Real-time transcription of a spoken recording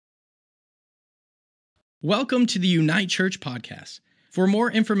Welcome to the Unite Church podcast. For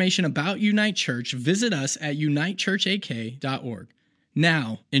more information about Unite Church, visit us at unitechurchak.org.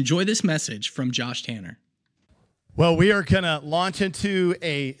 Now, enjoy this message from Josh Tanner. Well, we are going to launch into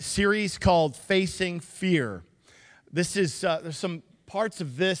a series called Facing Fear. This is there's some parts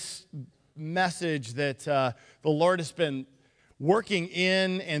of this message that the Lord has been working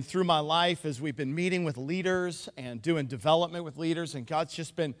in and through my life as we've been meeting with leaders and doing development with leaders, and God's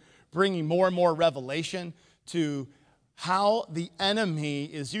just been bringing more and more revelation to how the enemy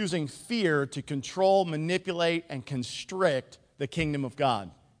is using fear to control, manipulate, and constrict the kingdom of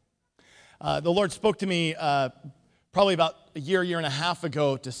God. The Lord spoke to me probably about a year and a half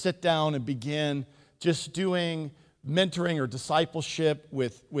ago to sit down and begin just doing mentoring or discipleship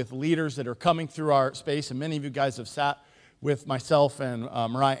with leaders that are coming through our space. And many of you guys have sat with myself and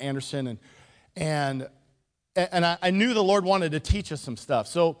Mariah Anderson. And I knew the Lord wanted to teach us some stuff.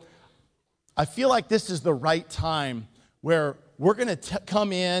 So I feel like this is the right time where we're going to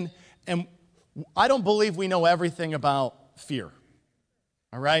come in, and I don't believe we know everything about fear,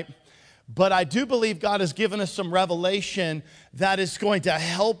 all right? But I do believe God has given us some revelation that is going to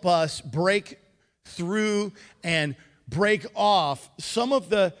help us break through and break off some of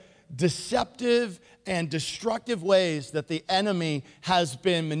the deceptive and destructive ways that the enemy has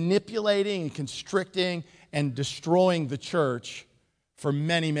been manipulating and constricting and destroying the church for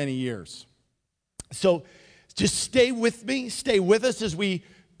many, many years. So just stay with me, stay with us as we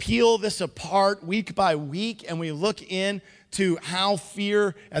peel this apart week by week, and we look into how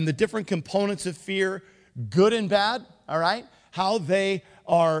fear and the different components of fear, good and bad, all right, how they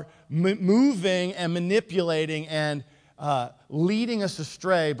are moving and manipulating and leading us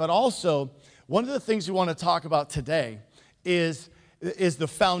astray. But also, one of the things we want to talk about today is the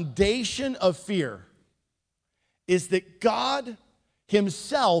foundation of fear, is that God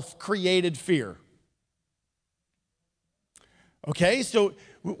himself created fear. Okay, so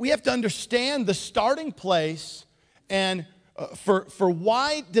we have to understand the starting place and for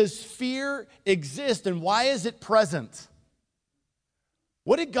why does fear exist and why is it present?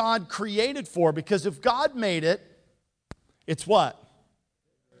 What did God create it for? Because if God made it, it's what?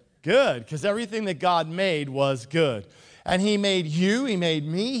 Good, because everything that God made was good. And he made you, he made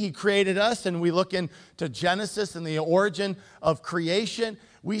me, he created us, and we look into Genesis and the origin of creation.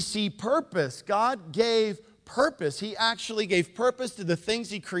 We see purpose. God gave purpose. He actually gave purpose to the things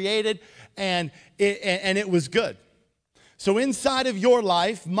he created, and it was good. So inside of your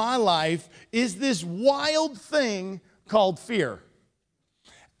life, my life, is this wild thing called fear.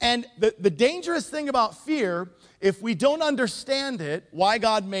 And the dangerous thing about fear, if we don't understand it, why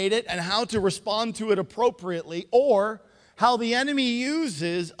God made it and how to respond to it appropriately, or how the enemy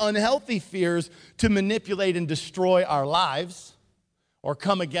uses unhealthy fears to manipulate and destroy our lives or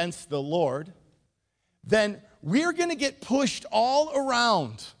come against the Lord, then we're going to get pushed all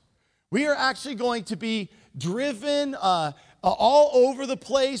around. We are actually going to be driven all over the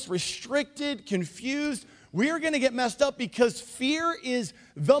place, restricted, confused. We are going to get messed up because fear is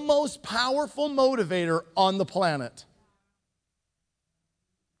the most powerful motivator on the planet.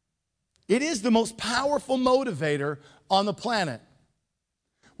 It is the most powerful motivator on the planet.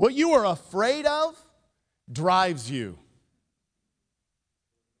 What you are afraid of drives you.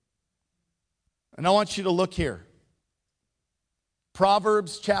 And I want you to look here.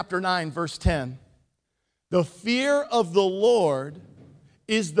 Proverbs chapter 9, verse 10. The fear of the Lord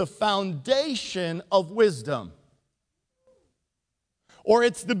is the foundation of wisdom. Or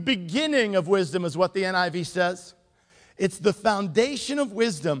it's the beginning of wisdom is what the NIV says. It's the foundation of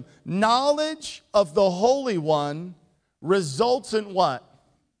wisdom. Knowledge of the Holy One results in what?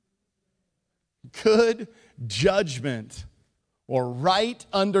 Good judgment or right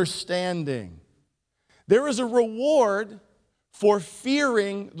understanding. There is a reward for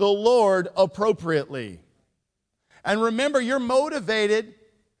fearing the Lord appropriately. And remember, you're motivated.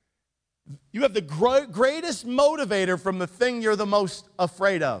 You have the greatest motivator from the thing you're the most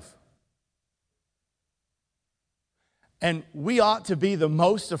afraid of. And we ought to be the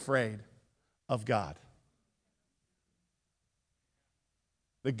most afraid of God.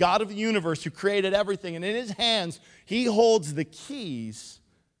 The God of the universe who created everything, and in his hands, he holds the keys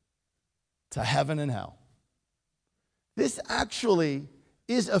to heaven and hell. This actually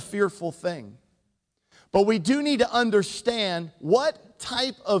is a fearful thing. But we do need to understand what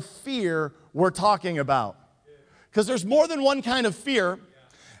type of fear we're talking about. Because there's more than one kind of fear,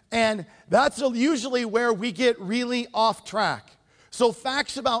 and that's usually where we get really off track. So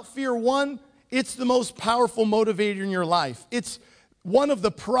facts about fear: one, it's the most powerful motivator in your life. It's one of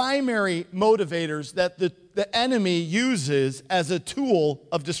the primary motivators that the enemy uses as a tool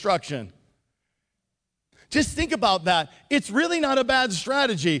of destruction. Just think about that. It's really not a bad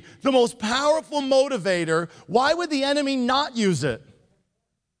strategy. The most powerful motivator, why would the enemy not use it?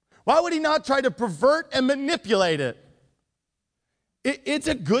 Why would he not try to pervert and manipulate it? It's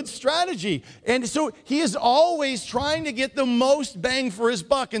a good strategy. And so he is always trying to get the most bang for his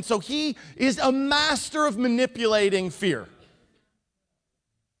buck. And so he is a master of manipulating fear.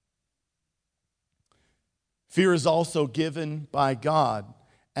 Fear is also given by God,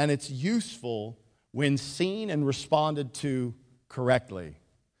 and it's useful when seen and responded to correctly.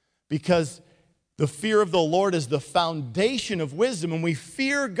 Because the fear of the Lord is the foundation of wisdom. When we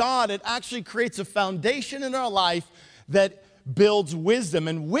fear God, it actually creates a foundation in our life that builds wisdom.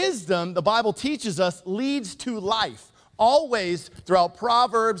 And wisdom, the Bible teaches us, leads to life. Always throughout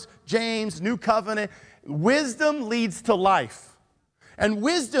Proverbs, James, New Covenant, wisdom leads to life. And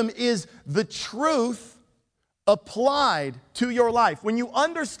wisdom is the truth applied to your life. When you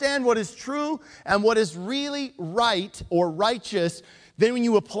understand what is true and what is really right or righteous, then when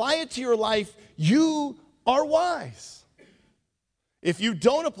you apply it to your life, you are wise. If you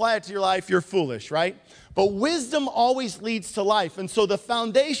don't apply it to your life, you're foolish, right? But wisdom always leads to life. And so the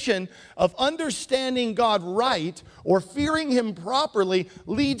foundation of understanding God right or fearing him properly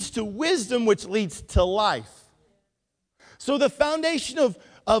leads to wisdom, which leads to life. So the foundation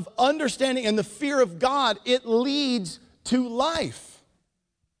of understanding and the fear of God, it leads to life.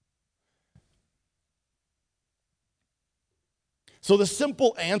 So the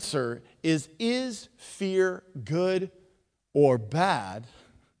simple answer is fear good or bad?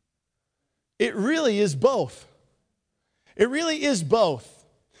 It really is both. It really is both.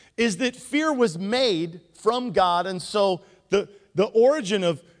 Is that fear was made from God, and so the origin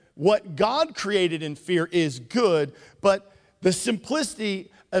of what God created in fear is good, but the simplicity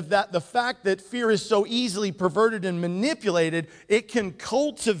of that, the fact that fear is so easily perverted and manipulated, it can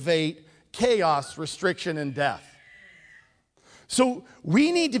cultivate chaos, restriction, and death. So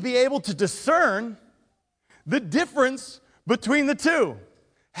we need to be able to discern the difference between the two.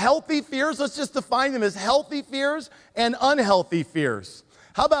 Healthy fears, let's just define them as healthy fears and unhealthy fears.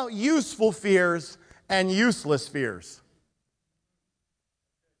 How about useful fears and useless fears?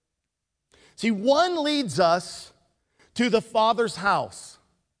 See, one leads us to the Father's house,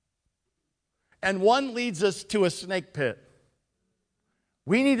 and one leads us to a snake pit.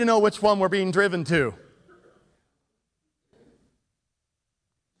 We need to know which one we're being driven to.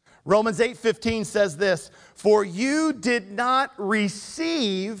 Romans 8:15 says this, "For you did not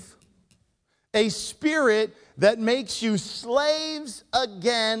receive a spirit that makes you slaves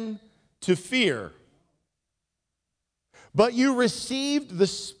again to fear, but you received the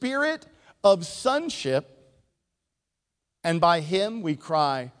spirit of sonship, and by him we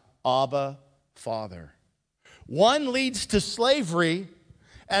cry, Abba, Father." One leads to slavery,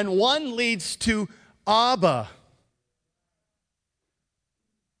 and one leads to Abba.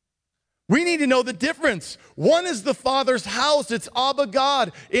 We need to know the difference. One is the Father's house. It's Abba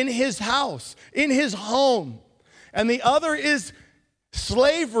God in his house, in his home. And the other is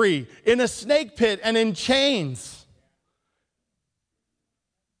slavery in a snake pit and in chains.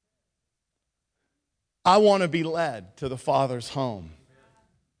 I want to be led to the Father's home.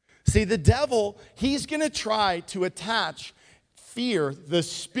 See, the devil, he's going to try to attach fear, the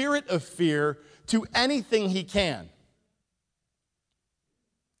spirit of fear, to anything he can.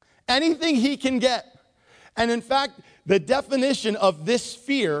 Anything he can get. And in fact, the definition of this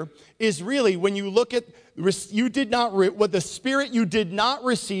fear is really when you look at what the spirit you did not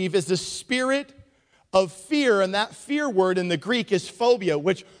receive is the spirit of fear, and that fear word in the Greek is phobia,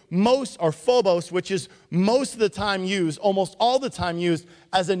 which phobos, which is most of the time used, almost all the time used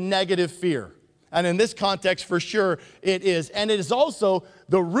as a negative fear. And in this context, for sure, it is. And it is also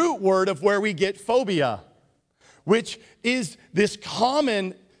the root word of where we get phobia, which is this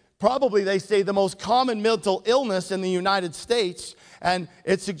common, probably they say the most common mental illness in the United States. And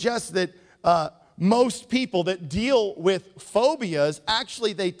it suggests that most people that deal with phobias,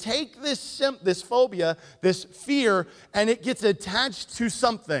 actually they take this phobia, this fear, and it gets attached to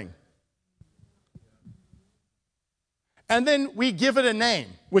something. And then we give it a name,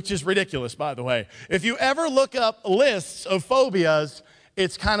 which is ridiculous, by the way. If you ever look up lists of phobias,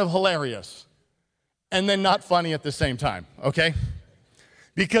 it's kind of hilarious. And then not funny at the same time, okay?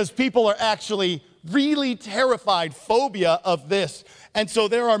 Because people are actually really terrified, phobia of this. And so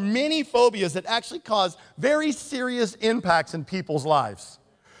there are many phobias that actually cause very serious impacts in people's lives.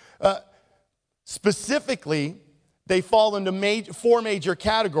 Specifically, they fall into four major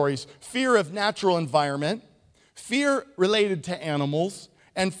categories: fear of natural environment, fear related to animals,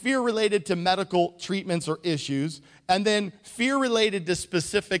 and fear related to medical treatments or issues, and then fear related to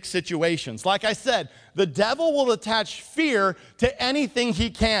specific situations. Like I said, the devil will attach fear to anything he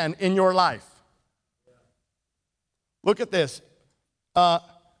can in your life. Look at this. I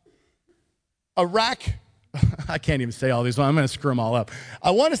can't even say all these. I'm going to screw them all up.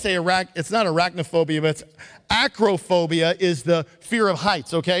 I want to say it's not arachnophobia, but it's acrophobia is the fear of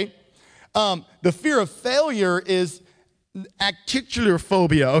heights, okay? The fear of failure is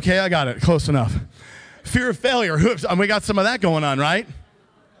acticular-phobia. Okay, I got it. Close enough. Fear of failure. We got some of that going on, right?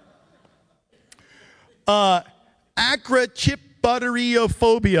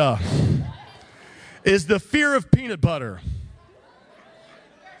 Acrochipbutteriophobia is the fear of peanut butter.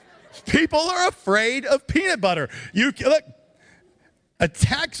 People are afraid of peanut butter. Look,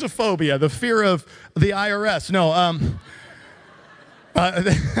 ataxophobia, the fear of the IRS. No,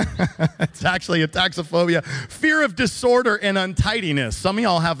 it's actually ataxophobia. Fear of disorder and untidiness. Some of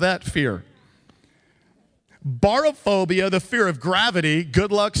y'all have that fear. Barophobia, the fear of gravity.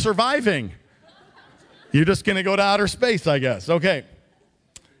 Good luck surviving. You're just going to go to outer space, I guess. Okay.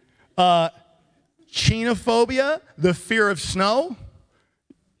 Chinophobia, the fear of snow.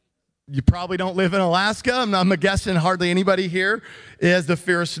 You probably don't live in Alaska. I'm guessing hardly anybody here has the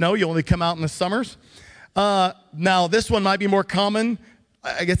fear of snow. You only come out in the summers. Now, this one might be more common.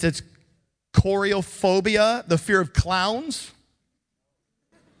 I guess it's choriophobia, the fear of clowns.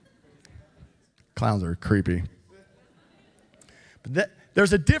 Clowns are creepy. But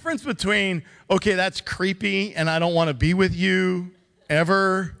there's a difference between, okay, that's creepy and I don't want to be with you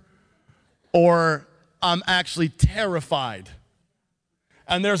ever, or I'm actually terrified.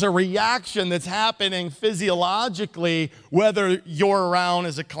 And there's a reaction that's happening physiologically whether you're around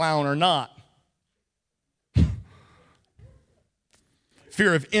as a clown or not.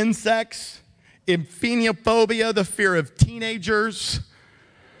 Fear of insects, emphenophobia, the fear of teenagers,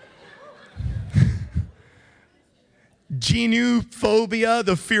 genophobia,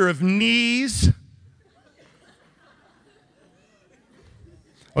 the fear of knees.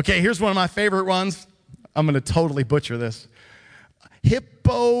 Okay, here's one of my favorite ones. I'm going to totally butcher this.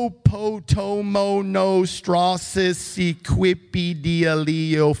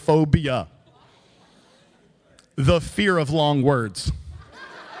 Hippopotomonostrosisiquipidialiophobia. The fear of long words.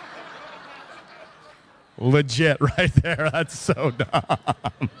 Legit right there. That's so dumb.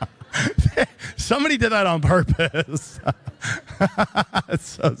 Somebody did that on purpose. It's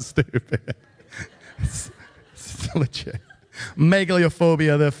so stupid. It's legit.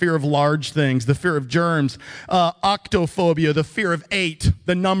 Megaliophobia, the fear of large things, the fear of germs. Octophobia, the fear of 8,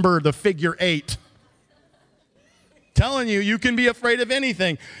 the number, the figure 8. Telling you, you can be afraid of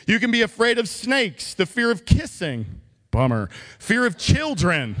anything. You can be afraid of snakes, the fear of kissing. Bummer. Fear of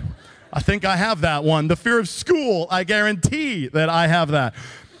children. I think I have that one. The fear of school. I guarantee that I have that.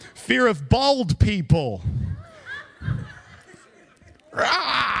 Fear of bald people. Run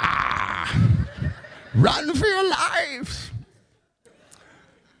for your lives.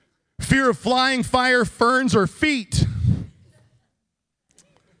 Fear of flying, fire, ferns, or feet.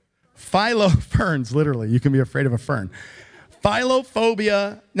 Ferns, literally. You can be afraid of a fern.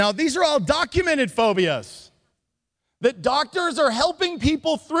 Philophobia. Now, these are all documented phobias that doctors are helping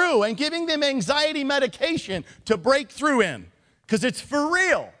people through and giving them anxiety medication to break through in, because it's for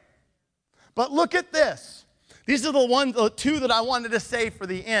real. But look at this. These are the two that I wanted to say for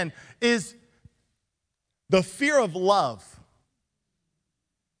the end, is the fear of love.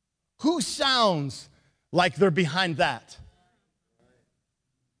 Who sounds like they're behind that?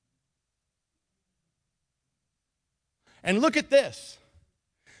 And look at this.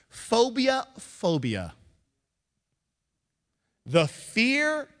 Phobia. The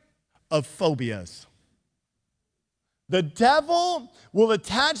fear of phobias. The devil will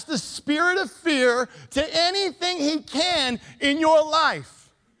attach the spirit of fear to anything he can in your life.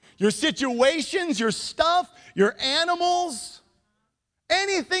 Your situations, your stuff, your animals,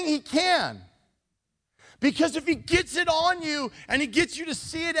 anything he can. Because if he gets it on you and he gets you to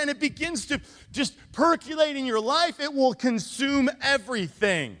see it and it begins to just percolate in your life, it will consume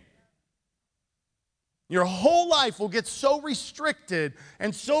everything. Your whole life will get so restricted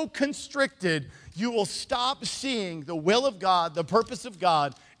and so constricted, you will stop seeing the will of God, the purpose of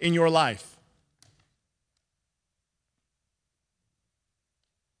God in your life.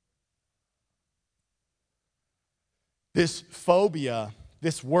 This phobia,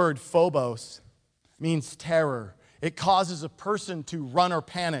 this word phobos, means terror. It causes a person to run or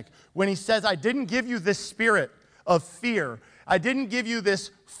panic. When he says, I didn't give you this spirit of fear, I didn't give you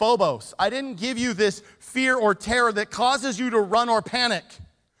this phobos, I didn't give you this fear or terror that causes you to run or panic,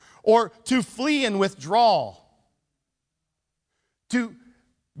 or to flee and withdraw, to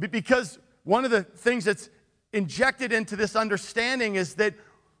Because one of the things that's injected into this understanding is that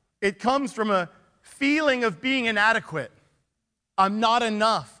it comes from a feeling of being inadequate. I'm not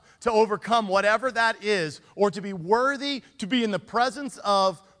enough to overcome whatever that is, or to be worthy to be in the presence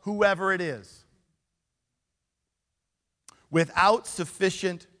of whoever it is. Without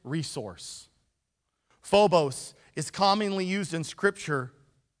sufficient resource. Phobos is commonly used in Scripture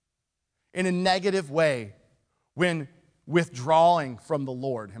in a negative way when withdrawing from the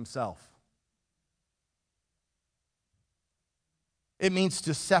Lord himself. It means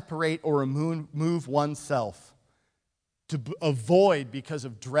to separate or remove oneself, to avoid because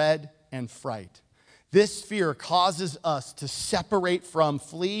of dread and fright. This fear causes us to separate from,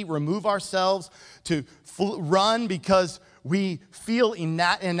 flee, remove ourselves, to run because we feel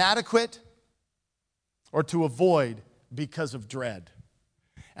inadequate, or to avoid because of dread.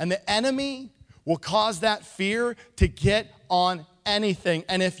 And the enemy will cause that fear to get on anything.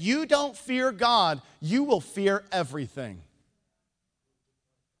 And if you don't fear God, you will fear everything.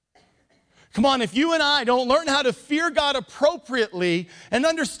 Come on, if you and I don't learn how to fear God appropriately and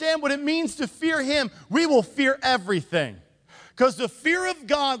understand what it means to fear Him, we will fear everything. Because the fear of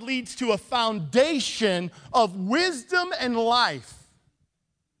God leads to a foundation of wisdom and life.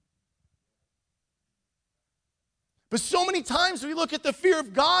 But so many times we look at the fear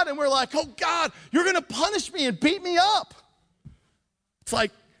of God and we're like, oh God, you're going to punish me and beat me up. It's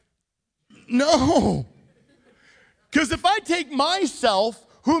like, no. Because if I take myself,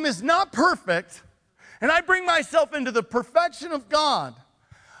 whom is not perfect, and I bring myself into the perfection of God,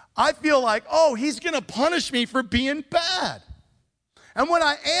 I feel like, oh, He's going to punish me for being bad. And when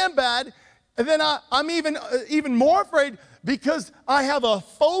I am bad, then I'm even more afraid because I have a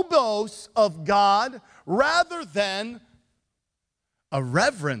phobos of God rather than a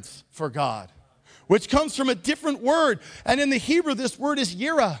reverence for God, which comes from a different word. And in the Hebrew, this word is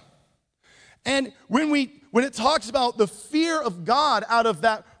yirah. And when it talks about the fear of God out of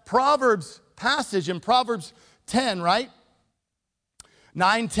that Proverbs passage in Proverbs 10, right?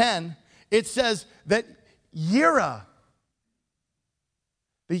 9:10, it says that yirah,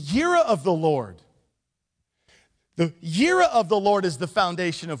 the yirah of the Lord. The yirah of the Lord is the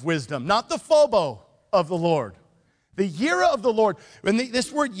foundation of wisdom, not the phobo of the Lord. The yirah of the Lord. And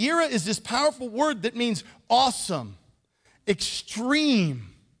this word yirah is this powerful word that means awesome, extreme,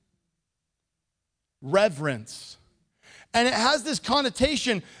 reverence. And it has this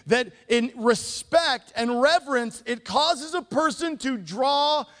connotation that in respect and reverence, it causes a person to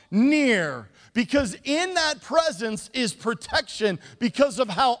draw near. Because in that presence is protection because of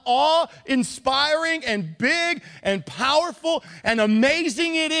how awe-inspiring and big and powerful and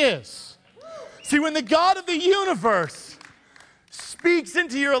amazing it is. See, when the God of the universe speaks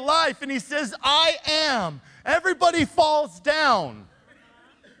into your life and He says, I am, everybody falls down.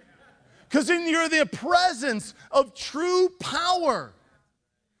 Because you're in the presence of true power.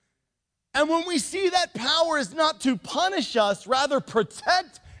 And when we see that power is not to punish us, rather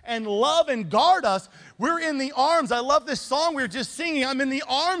protect and love and guard us, we're in the arms. I love this song we were just singing. I'm in the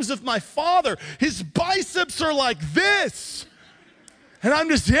arms of my Father. His biceps are like this. And I'm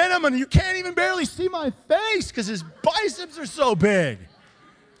just in him, and you can't even barely see my face because his biceps are so big.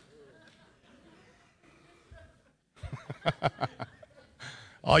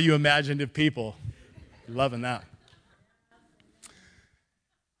 All you imaginative people, loving that.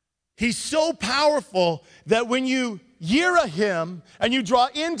 He's so powerful that when you yirah Him and you draw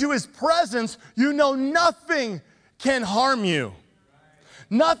into His presence, you know nothing can harm you.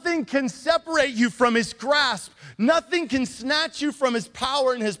 Nothing can separate you from His grasp. Nothing can snatch you from His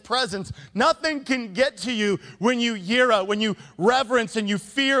power and His presence. Nothing can get to you when you yirah, when you reverence and you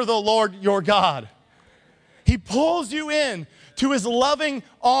fear the Lord your God. He pulls you in to His loving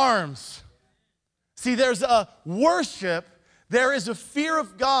arms. See, there's a worship, there is a fear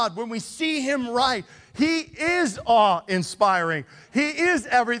of God when we see Him right. He is awe-inspiring. He is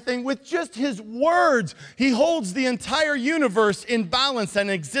everything. With just His words, He holds the entire universe in balance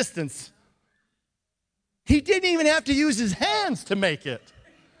and existence. He didn't even have to use His hands to make it.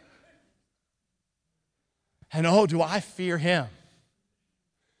 And oh, do I fear Him?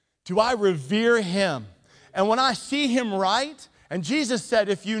 Do I revere Him? And when I see Him right, and Jesus said,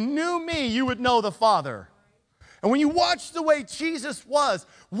 if you knew me, you would know the Father. And when you watch the way Jesus was,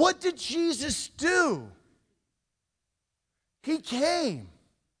 what did Jesus do? He came.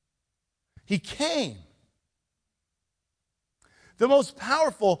 He came. The most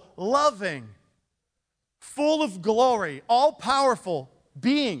powerful, loving, full of glory, all-powerful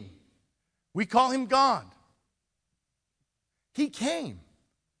being. We call Him God. He came.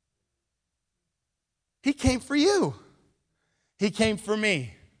 He came for you. He came for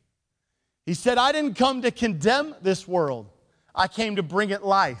me. He said, I didn't come to condemn this world. I came to bring it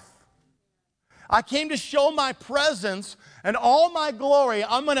life. I came to show my presence and all my glory.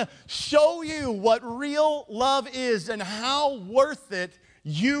 I'm going to show you what real love is and how worth it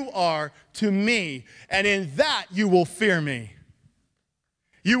you are to me. And in that you will fear me.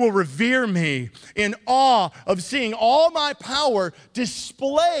 You will revere me in awe of seeing all my power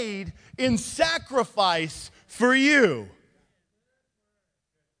displayed in sacrifice for you.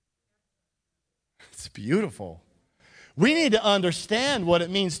 It's beautiful. We need to understand what it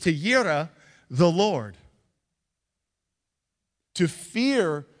means to yira the Lord. To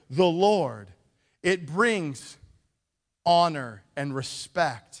fear the Lord. It brings honor and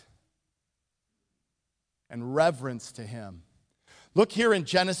respect and reverence to Him. Look here in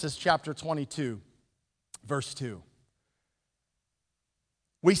Genesis chapter 22, verse 2.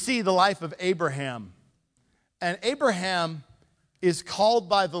 We see the life of Abraham. And Abraham is called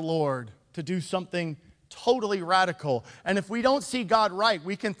by the Lord to do something totally radical. And if we don't see God right,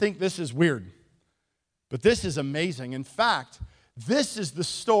 we can think this is weird. But this is amazing. In fact, this is the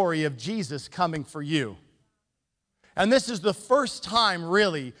story of Jesus coming for you. And this is the first time,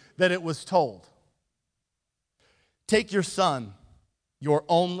 really, that it was told. Take your son, your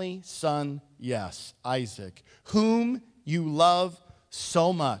only son, yes, Isaac, whom you love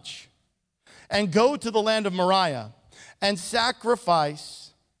so much, and go to the land of Moriah and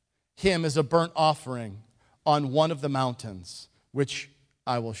sacrifice him as a burnt offering on one of the mountains, which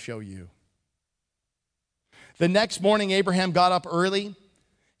I will show you. The next morning, Abraham got up early.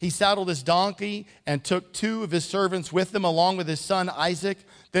 He saddled his donkey and took 2 of his servants with him, along with his son Isaac.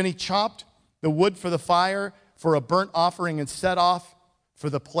 Then he chopped the wood for the fire for a burnt offering and set off for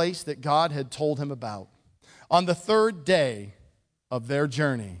the place that God had told him about. On the 3rd day of their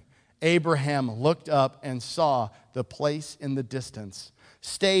journey, Abraham looked up and saw the place in the distance.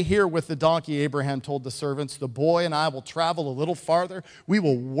 Stay here with the donkey, Abraham told the servants. The boy and I will travel a little farther. We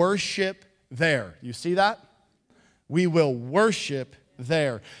will worship there. You see that? We will worship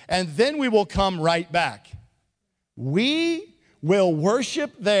there. And then we will come right back. We will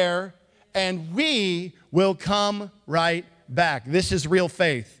worship there, and we will come right back. This is real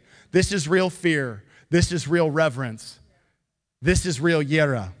faith. This is real fear. This is real reverence. This is real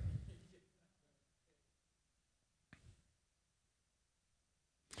yira.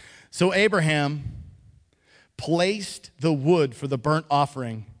 So Abraham placed the wood for the burnt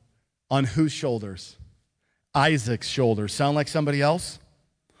offering on whose shoulders? Isaac's shoulders. Sound like somebody else?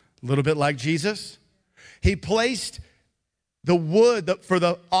 A little bit like Jesus? He placed the wood for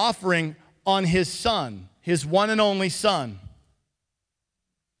the offering on his son, his one and only son,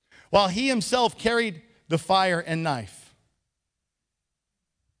 while he himself carried the fire and knife.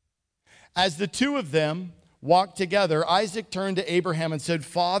 As the 2 of them walked together, Isaac turned to Abraham and said,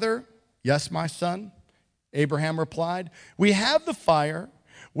 Father, yes, my son, Abraham replied, we have the fire,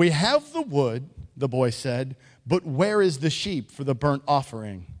 we have the wood, the boy said, but where is the sheep for the burnt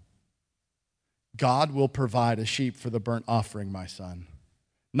offering? God will provide a sheep for the burnt offering, my son.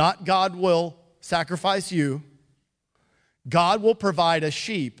 Not God will sacrifice you. God will provide a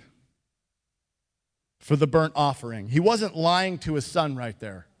sheep for the burnt offering. He wasn't lying to his son right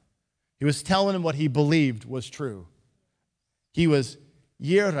there. He was telling him what he believed was true. He was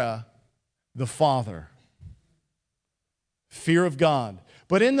yira, the father. Fear of God.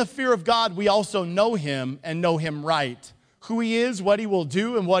 But in the fear of God, we also know him and know him right. Who he is, what he will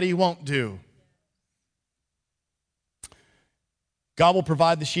do, and what he won't do. God will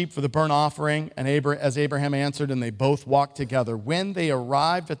provide the sheep for the burnt offering, and as Abraham answered, and they both walked together. When they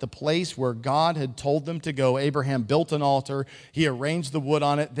arrived at the place where God had told them to go, Abraham built an altar. He arranged the wood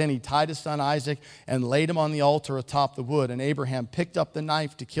on it. Then he tied his son Isaac and laid him on the altar atop the wood. And Abraham picked up the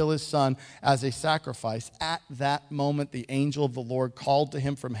knife to kill his son as a sacrifice. At that moment, the angel of the Lord called to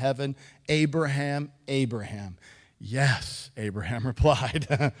him from heaven, Abraham, Abraham. Yes, Abraham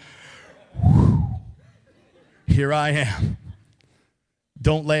replied. Here I am.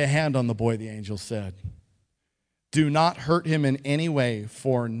 Don't lay a hand on the boy, the angel said. Do not hurt him in any way,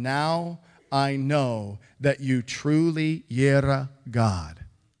 for now I know that you truly yira God.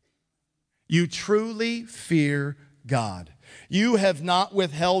 You truly fear God. You have not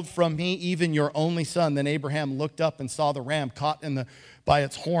withheld from me even your only son. Then Abraham looked up and saw the ram caught by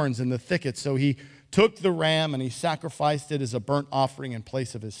its horns in the thicket. So he took the ram and he sacrificed it as a burnt offering in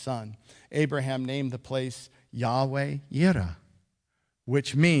place of his son. Abraham named the place Yahweh Yireh,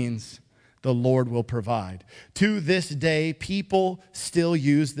 which means the Lord will provide. To this day, people still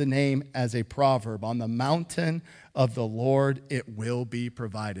use the name as a proverb. On the mountain of the Lord, it will be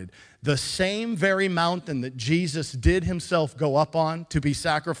provided. The same very mountain that Jesus did himself go up on to be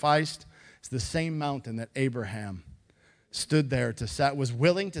sacrificed It's the same mountain that Abraham stood there was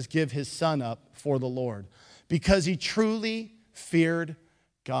willing to give his son up for the Lord because he truly feared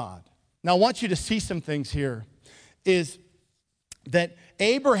God. Now, I want you to see some things here, is that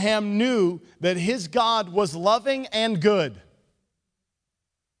Abraham knew that his God was loving and good.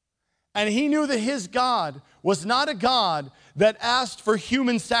 And he knew that his God was not a God that asked for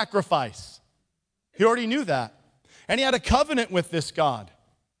human sacrifice. He already knew that. And he had a covenant with this God.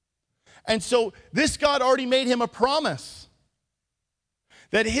 And so this God already made him a promise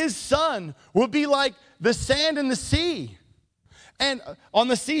that his son would be like the sand in the sea and on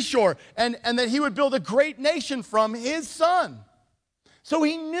the seashore, and that he would build a great nation from his son. So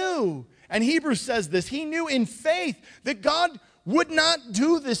he knew, and Hebrews says this, he knew in faith that God would not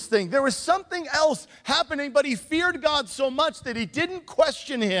do this thing. There was something else happening, but he feared God so much that he didn't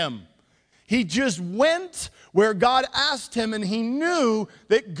question him. He just went where God asked him, and he knew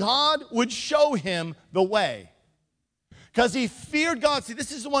that God would show him the way. Because he feared God. See,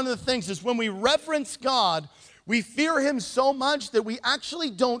 this is one of the things, is when we reverence God, we fear him so much that we actually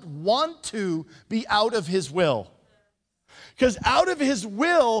don't want to be out of his will. Because out of his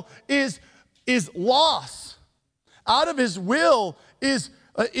will is loss. Out of his will is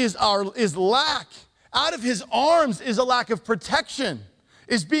lack. Out of his arms is a lack of protection,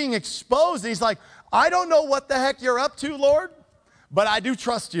 is being exposed. And he's like, I don't know what the heck you're up to, Lord, but I do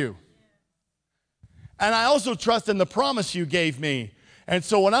trust you. And I also trust in the promise you gave me. And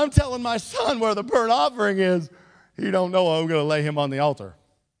so when I'm telling my son where the burnt offering is, he don't know I'm going to lay him on the altar.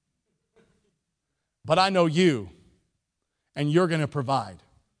 But I know you, and you're going to provide.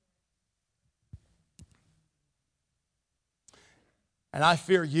 And I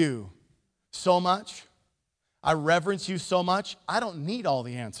fear you so much. I reverence you so much. I don't need all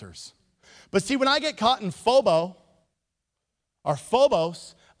the answers. But see, when I get caught in Phobos,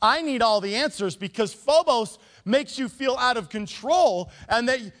 I need all the answers, because Phobos makes you feel out of control, and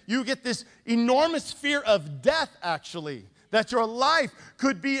that you get this enormous fear of death, actually, that your life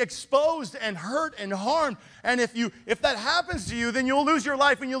could be exposed and hurt and harmed. And if that happens to you, then you'll lose your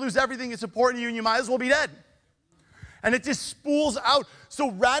life and you'll lose everything that's important to you, and you might as well be dead. And it just spools out so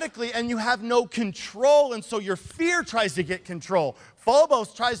radically, and you have no control, and so your fear tries to get control.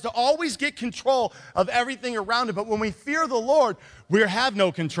 Phobos tries to always get control of everything around it, but when we fear the Lord, we have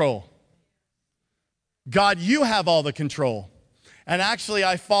no control. God, you have all the control. And actually,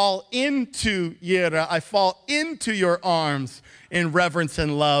 I fall into Yira, I fall into your arms in reverence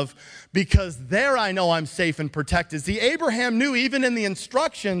and love, because there I know I'm safe and protected. See, Abraham knew even in the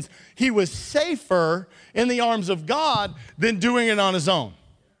instructions, he was safer in the arms of God than doing it on his own.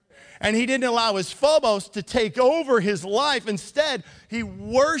 And he didn't allow his Phobos to take over his life. Instead, he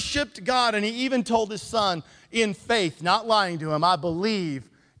worshiped God, and he even told his son in faith, not lying to him, I believe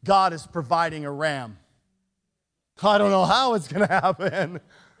God is providing a ram. I don't know how it's going to happen.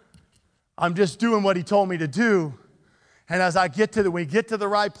 I'm just doing what he told me to do. And as we get to the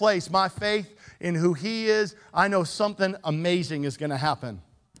right place, my faith in who he is, I know something amazing is going to happen.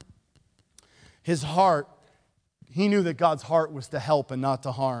 His heart, he knew that God's heart was to help and not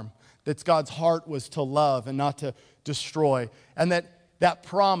to harm. That God's heart was to love and not to destroy. And that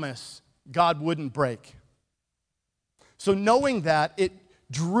promise God wouldn't break. So knowing that, it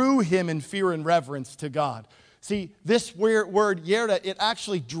drew him in fear and reverence to God. See, this word, Yera, it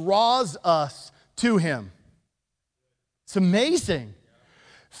actually draws us to him. It's amazing.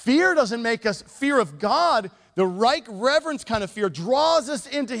 Fear doesn't make us fear of God. The right reverence kind of fear draws us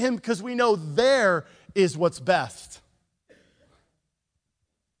into him, because we know there is what's best.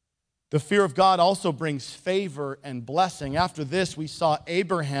 The fear of God also brings favor and blessing. After this, we saw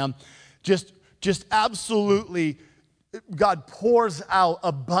Abraham just absolutely, God pours out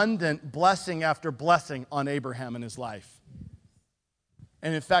abundant blessing after blessing on Abraham in his life.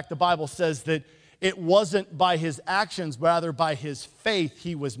 And in fact, the Bible says that it wasn't by his actions, but rather by his faith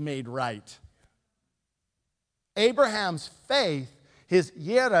he was made right. Abraham's faith, his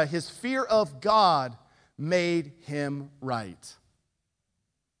yera, his fear of God, made him right.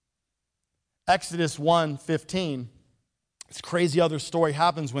 Exodus 1:15. This crazy other story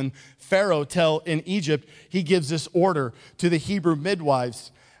happens when Pharaoh in Egypt, he gives this order to the Hebrew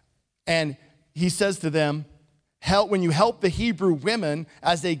midwives. And he says to them, when you help the Hebrew women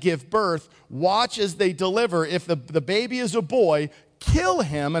as they give birth, watch as they deliver. If the baby is a boy, kill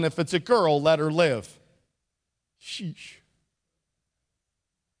him. And if it's a girl, let her live. Sheesh.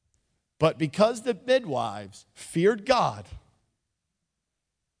 But because the midwives feared God,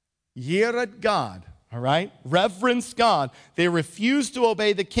 yered God, all right, reverenced God, they refused to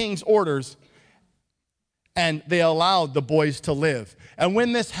obey the king's orders, and they allowed the boys to live. And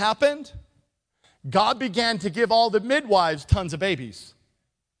when this happened, God began to give all the midwives tons of babies.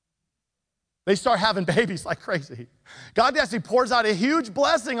 They start having babies like crazy. God actually pours out a huge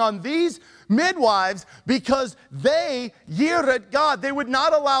blessing on these midwives because they yired God. They would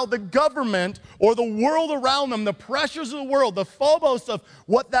not allow the government or the world around them, the pressures of the world, the phobos of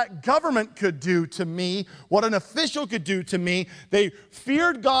what that government could do to me, what an official could do to me. They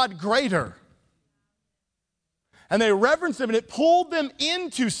feared God greater. And they reverenced him, and it pulled them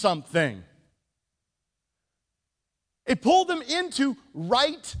into something. It pulled them into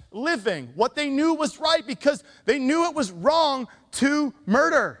right living, what they knew was right, because they knew it was wrong to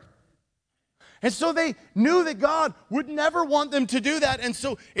murder. And so they knew that God would never want them to do that. And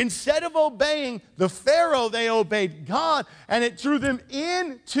so instead of obeying the Pharaoh, they obeyed God, and it drew them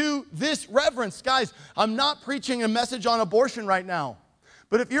into this reverence. Guys, I'm not preaching a message on abortion right now,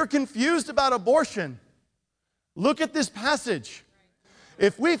 but if you're confused about abortion, look at this passage.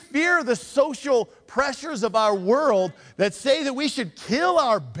 If we fear the social pressures of our world that say that we should kill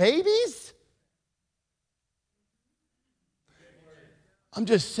our babies, I'm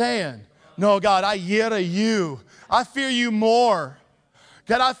just saying, no, God, I yield to you. I fear you more.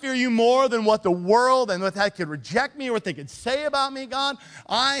 God, I fear you more than what the world and what they could reject me or what they could say about me, God.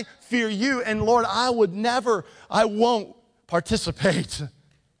 I fear you. And Lord, I won't participate.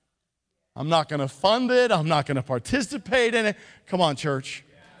 I'm not going to fund it. I'm not going to participate in it. Come on, church.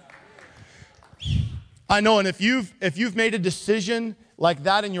 I know, and if you've made a decision like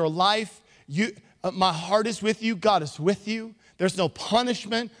that in your life, my heart is with you. God is with you. There's no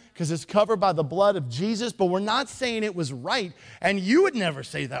punishment because it's covered by the blood of Jesus, but we're not saying it was right, and you would never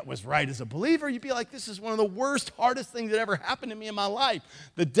say that was right as a believer. You'd be like, this is one of the worst, hardest things that ever happened to me in my life.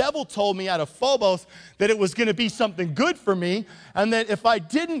 The devil told me out of Phobos that it was going to be something good for me, and that if I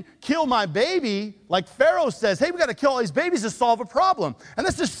didn't kill my baby, like Pharaoh says, hey, we got to kill all these babies to solve a problem. And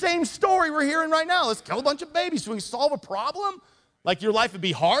that's the same story we're hearing right now. Let's kill a bunch of babies so we can solve a problem? Like your life would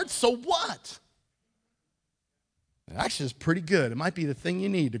be hard? So what? It actually is pretty good. It might be the thing you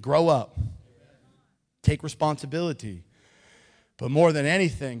need to grow up. Take responsibility. But more than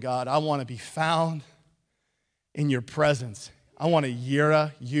anything, God, I want to be found in your presence. I want to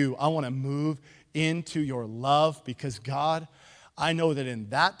yira you. I want to move into your love because, God, I know that in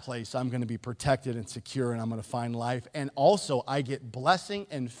that place I'm going to be protected and secure and I'm going to find life. And also I get blessing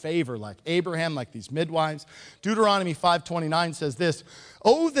and favor like Abraham, like these midwives. Deuteronomy 5:29 says this,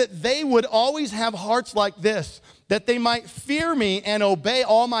 oh, that they would always have hearts like this, that they might fear me and obey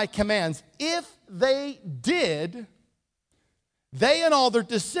all my commands. If they did, they and all their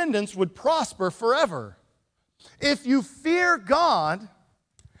descendants would prosper forever. If you fear God,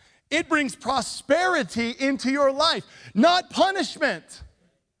 it brings prosperity into your life, not punishment.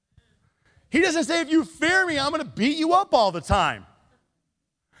 He doesn't say, if you fear me, I'm going to beat you up all the time.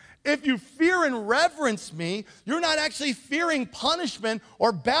 If you fear and reverence me, you're not actually fearing punishment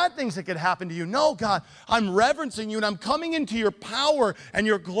or bad things that could happen to you. No, God, I'm reverencing you and I'm coming into your power and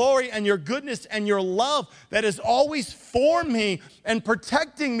your glory and your goodness and your love that has always formed me and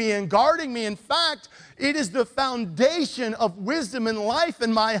protecting me and guarding me. In fact, it is the foundation of wisdom and life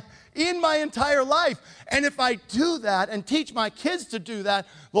in my entire life. And if I do that and teach my kids to do that,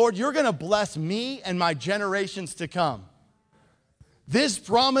 Lord, you're going to bless me and my generations to come. This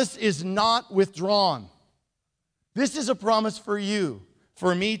promise is not withdrawn. This is a promise for you,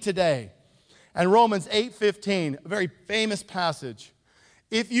 for me today. And Romans 8:15, a very famous passage.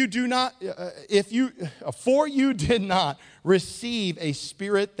 For you did not receive a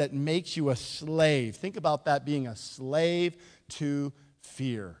spirit that makes you a slave. Think about that, being a slave to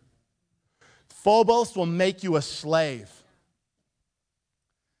fear. Phobos will make you a slave.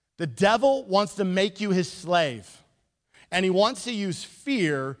 The devil wants to make you his slave. And he wants to use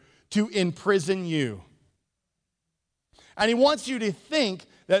fear to imprison you. And he wants you to think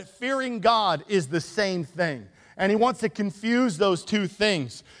that fearing God is the same thing. And he wants to confuse those two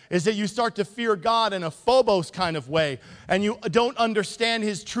things, is that you start to fear God in a phobos kind of way, and you don't understand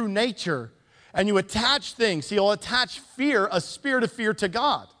his true nature, and you attach things. He'll attach fear, a spirit of fear, to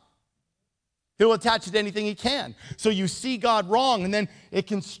God. He'll attach it to anything he can. So you see God wrong, and then it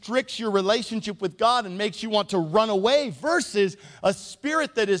constricts your relationship with God and makes you want to run away, versus a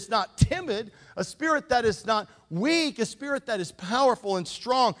spirit that is not timid, a spirit that is not weak, a spirit that is powerful and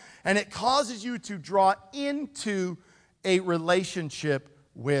strong, and it causes you to draw into a relationship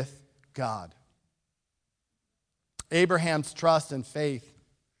with God. Abraham's trust and faith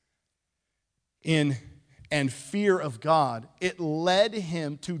in and fear of God, it led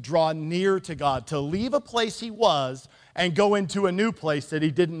him to draw near to God, to leave a place he was and go into a new place that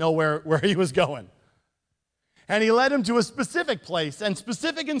he didn't know where he was going. And he led him to a specific place and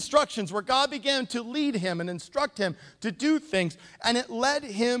specific instructions where God began to lead him and instruct him to do things. And it led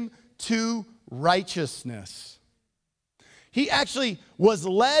him to righteousness. He actually was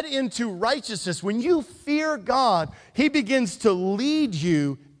led into righteousness. When you fear God, he begins to lead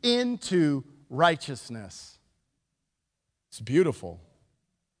you into righteousness. It's beautiful.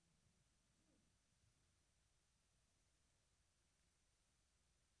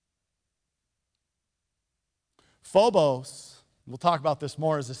 Phobos, we'll talk about this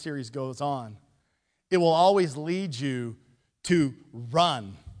more as the series goes on, it will always lead you to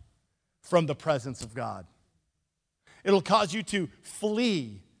run from the presence of God. It'll cause you to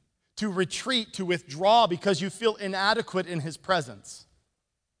flee, to retreat, to withdraw because you feel inadequate in his presence.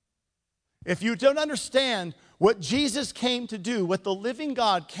 If you don't understand what Jesus came to do, what the living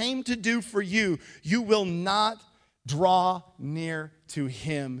God came to do for you, you will not draw near to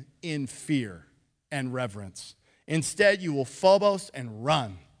him in fear and reverence. Instead, you will phobos and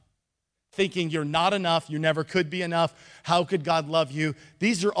run, thinking you're not enough, you never could be enough, how could God love you?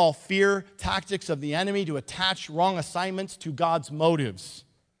 These are all fear tactics of the enemy to attach wrong assignments to God's motives.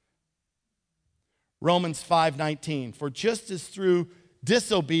 Romans 5:19, for just as through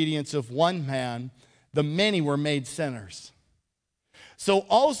disobedience of one man, the many were made sinners, so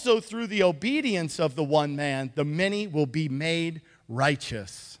also through the obedience of the one man, the many will be made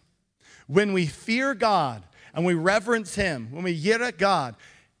righteous. When we fear God, and we reverence him, when we yira God,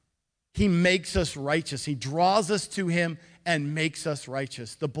 he makes us righteous. He draws us to him and makes us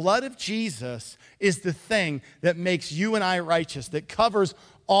righteous. The blood of Jesus is the thing that makes you and I righteous, that covers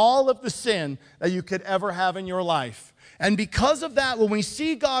all of the sin that you could ever have in your life. And because of that, when we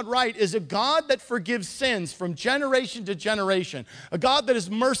see God right, is a God that forgives sins from generation to generation, a God that is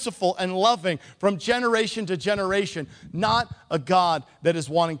merciful and loving from generation to generation, not a God that is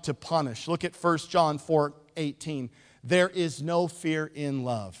wanting to punish. Look at 1 John 4:18. There is no fear in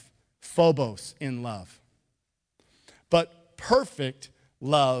love, phobos in love. But perfect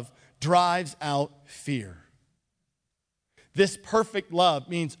love drives out fear. This perfect love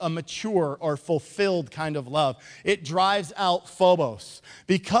means a mature or fulfilled kind of love. It drives out phobos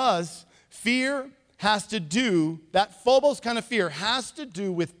because fear has to do, that phobos kind of fear has to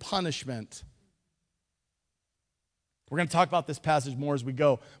do with punishment. We're going to talk about this passage more as we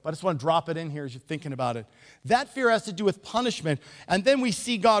go, but I just want to drop it in here as you're thinking about it. That fear has to do with punishment, and then we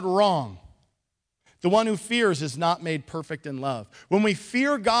see God wrong. The one who fears is not made perfect in love. When we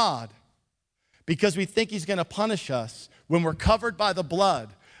fear God because we think he's going to punish us, when we're covered by the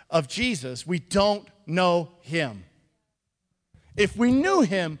blood of Jesus, we don't know him. If we knew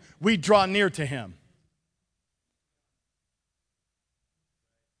him, we'd draw near to him.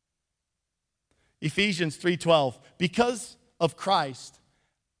 Ephesians 3:12, because of Christ,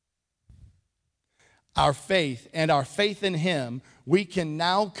 our faith in him, we can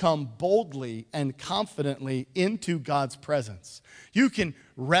now come boldly and confidently into God's presence. You can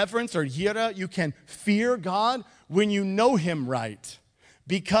reverence or yira, you can fear God when you know him right.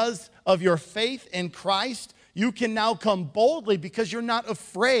 Because of your faith in Christ, you can now come boldly because you're not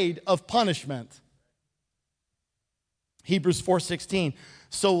afraid of punishment. Hebrews 4:16,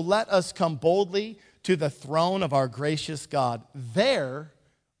 so let us come boldly to the throne of our gracious God. There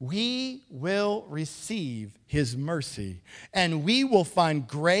we will receive his mercy, and we will find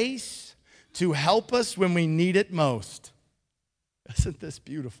grace to help us when we need it most. Isn't this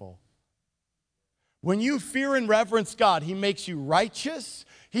beautiful? When you fear and reverence God, he makes you righteous,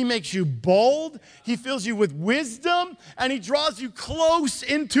 he makes you bold, he fills you with wisdom, and he draws you close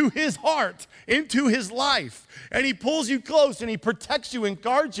into his heart, into his life. And he pulls you close, and he protects you and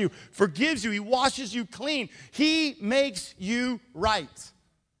guards you, forgives you, he washes you clean. He makes you right.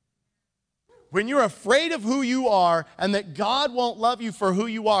 When you're afraid of who you are and that God won't love you for who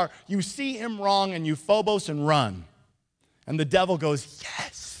you are, you see him wrong and you phobos and run. And the devil goes,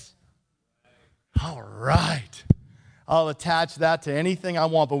 yes, all right. I'll attach that to anything I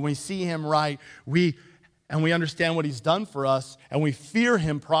want. But when we see him right, we understand what he's done for us, and we fear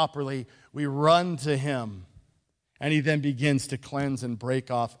him properly, we run to him. And he then begins to cleanse and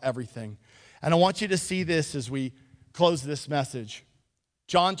break off everything. And I want you to see this as we close this message.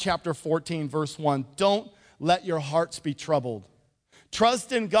 John chapter 14, verse 1. Don't let your hearts be troubled.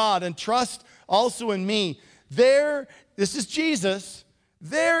 Trust in God and trust also in me. This is Jesus.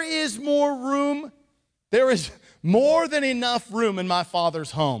 There is more room. There is more than enough room in my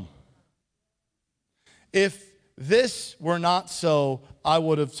Father's home. If this were not so, I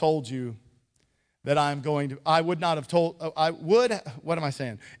would have told you that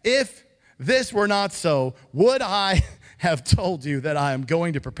If this were not so, would I have told you that I am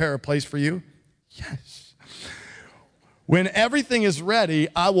going to prepare a place for you? Yes. When everything is ready,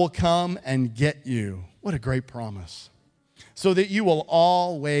 I will come and get you. What a great promise. So that you will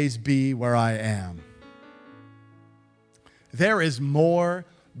always be where I am. There is more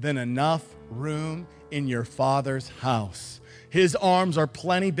than enough room in your Father's house. His arms are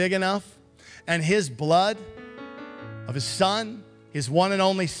plenty big enough, and his blood of his Son, his one and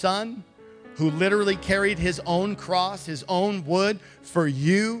only Son, who literally carried his own cross, his own wood for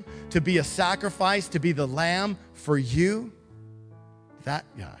you to be a sacrifice, to be the lamb for you. That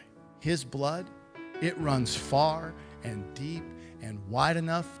guy, his blood, it runs far and deep and wide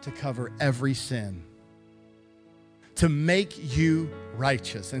enough to cover every sin, to make you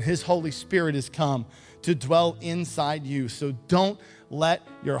righteous. And his Holy Spirit has come to dwell inside you. So don't let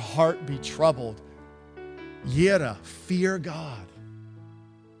your heart be troubled. Yira, fear God.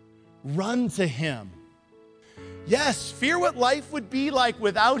 Run to him. Yes, fear what life would be like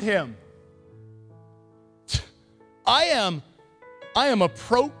without him. I am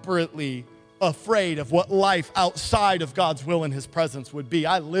appropriately afraid of what life outside of God's will and his presence would be.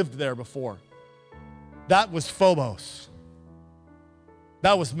 I lived there before. That was Phobos.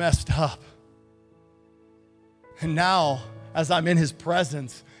 That was messed up. And now, as I'm in his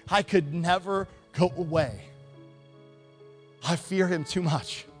presence, I could never go away. I fear him too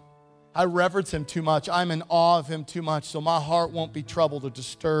much. I reverence him too much. I'm in awe of him too much, so my heart won't be troubled or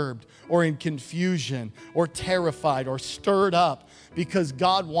disturbed or in confusion or terrified or stirred up, because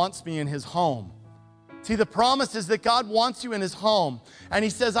God wants me in his home. See, the promise is that God wants you in his home. And he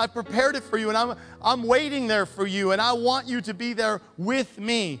says, I prepared it for you, and I'm waiting there for you, and I want you to be there with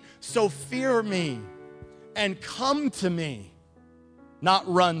me. So fear me and come to me, not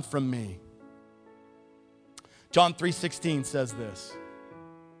run from me. John 3:16 says this.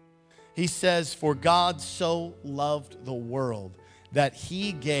 He says, for God so loved the world that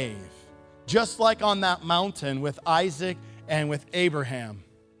he gave, just like on that mountain with Isaac and with Abraham,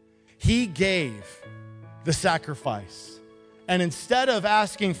 he gave the sacrifice. And instead of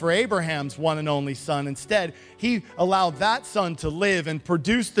asking for Abraham's one and only son, instead, he allowed that son to live and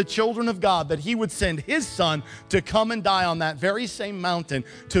produce the children of God, that he would send his son to come and die on that very same mountain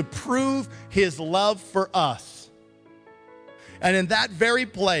to prove his love for us. And in that very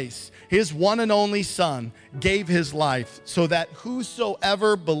place, his one and only son gave his life so that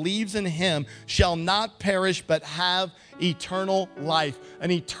whosoever believes in him shall not perish but have eternal life, an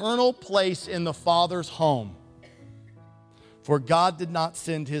eternal place in the Father's home. For God did not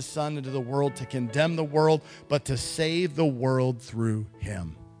send his son into the world to condemn the world, but to save the world through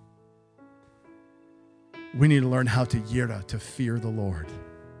him. We need to learn how to yira, to fear the Lord.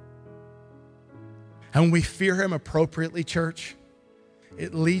 And when we fear him appropriately, church,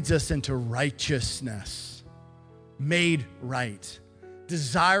 it leads us into righteousness, made right,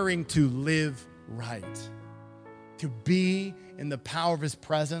 desiring to live right, to be in the power of his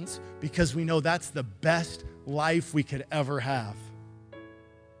presence, because we know that's the best life we could ever have.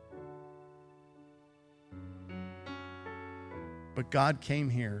 But God came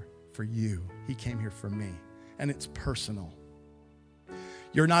here for you. He came here for me, and it's personal.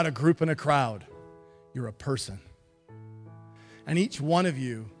 You're not a group and a crowd. You're a person. And each one of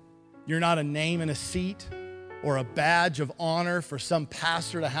you, you're not a name and a seat or a badge of honor for some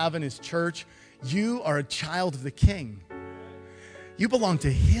pastor to have in his church. You are a child of the King. You belong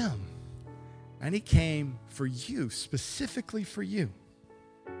to him. And he came for you, specifically for you.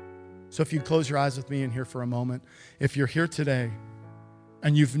 So if you close your eyes with me in here for a moment, if you're here today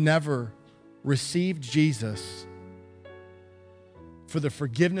and you've never received Jesus for the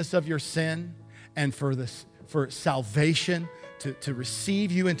forgiveness of your sin and for salvation, to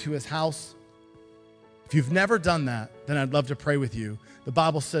receive you into his house, if you've never done that, then I'd love to pray with you. The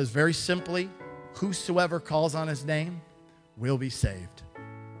Bible says very simply, whosoever calls on his name will be saved.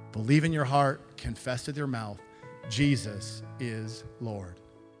 Believe in your heart, confess with your mouth, Jesus is Lord.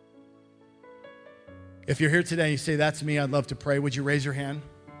 If you're here today and you say, that's me, I'd love to pray, would you raise your hand?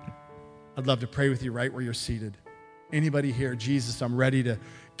 I'd love to pray with you right where you're seated. Anybody here, Jesus, I'm ready to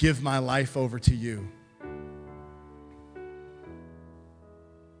give my life over to you.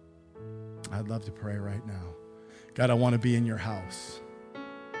 I'd love to pray right now. God, I want to be in your house.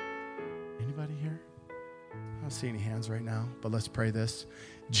 Anybody here? I don't see any hands right now, but let's pray this.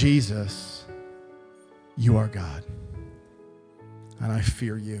 Jesus, you are God, and I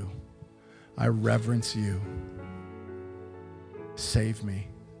fear you. I reverence you. Save me.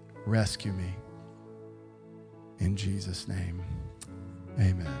 Rescue me. In Jesus' name,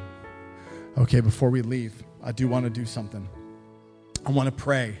 amen. Okay, before we leave, I do want to do something. I want to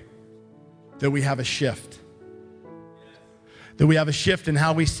pray that we have a shift. That we have a shift in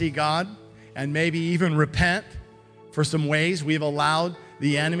how we see God, and maybe even repent for some ways we've allowed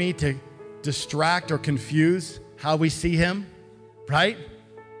the enemy to distract or confuse how we see him, right?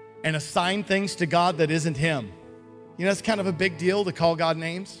 And assign things to God that isn't him. You know, it's kind of a big deal to call God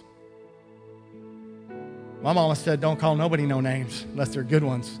names. My mama said, don't call nobody no names unless they're good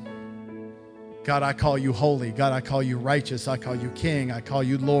ones. God, I call you holy. God, I call you righteous. I call you king. I call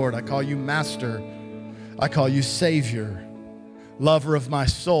you Lord. I call you master. I call you savior, lover of my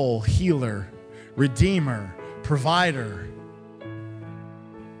soul, healer, redeemer, provider.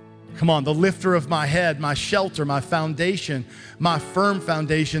 Come on, the lifter of my head, my shelter, my foundation, my firm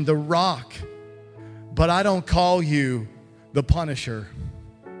foundation, the rock. But I don't call you the punisher.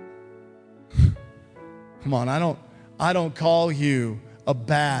 Come on, I don't call you a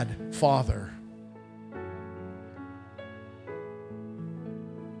bad father.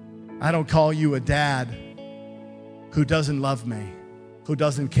 I don't call you a dad who doesn't love me, who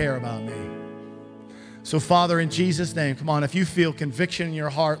doesn't care about me. So, Father, in Jesus' name, come on, if you feel conviction in your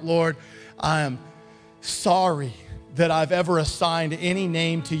heart, Lord, I am sorry that I've ever assigned any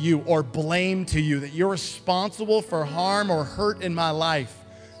name to you or blame to you, that you're responsible for harm or hurt in my life.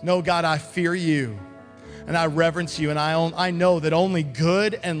 No, God, I fear you and I reverence you, and I know that only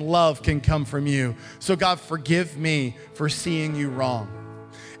good and love can come from you. So, God, forgive me for seeing you wrong.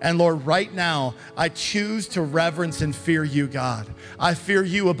 And Lord, right now, I choose to reverence and fear you, God. I fear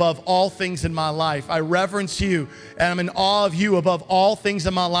you above all things in my life. I reverence you, and I'm in awe of you above all things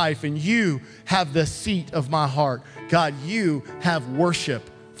in my life. And you have the seat of my heart. God, you have worship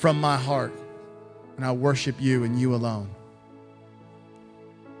from my heart. And I worship you and you alone.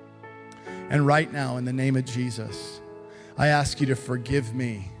 And right now, in the name of Jesus, I ask you to forgive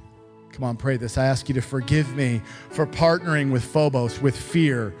me. Come on, pray this. I ask you to forgive me for partnering with Phobos, with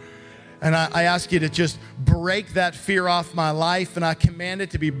fear. And I ask you to just break that fear off my life, and I command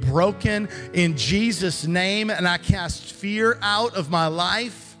it to be broken in Jesus' name, and I cast fear out of my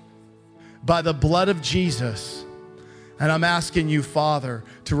life by the blood of Jesus. And I'm asking you, Father,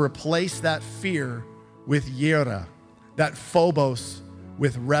 to replace that fear with yira, that Phobos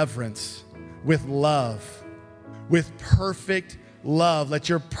with reverence, with love, with perfect love. Let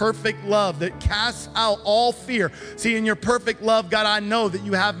your perfect love that casts out all fear. See, in your perfect love, God, I know that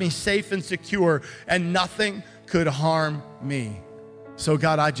you have me safe and secure and nothing could harm me. So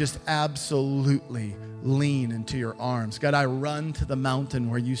God, I just absolutely lean into your arms. God, I run to the mountain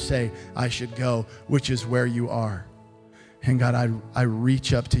where you say I should go, which is where you are. And God, I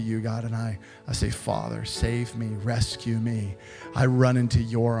reach up to you, God, and I say, Father, save me, rescue me. I run into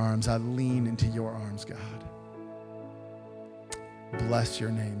your arms. I lean into your arms, God. Bless your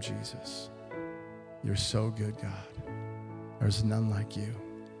name, Jesus. You're so good, God. There's none like you.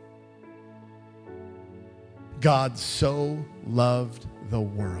 God so loved the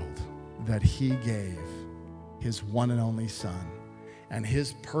world that he gave his one and only Son. And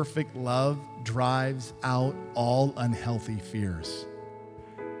his perfect love drives out all unhealthy fears.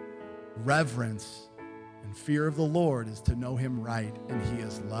 Reverence and fear of the Lord is to know him right. And he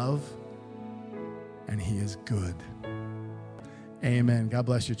is love and he is good. Amen. God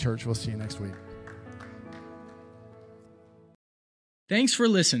bless you, church. We'll see you next week. Thanks for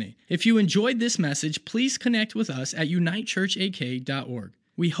listening. If you enjoyed this message, please connect with us at unitechurchak.org.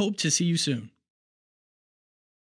 We hope to see you soon.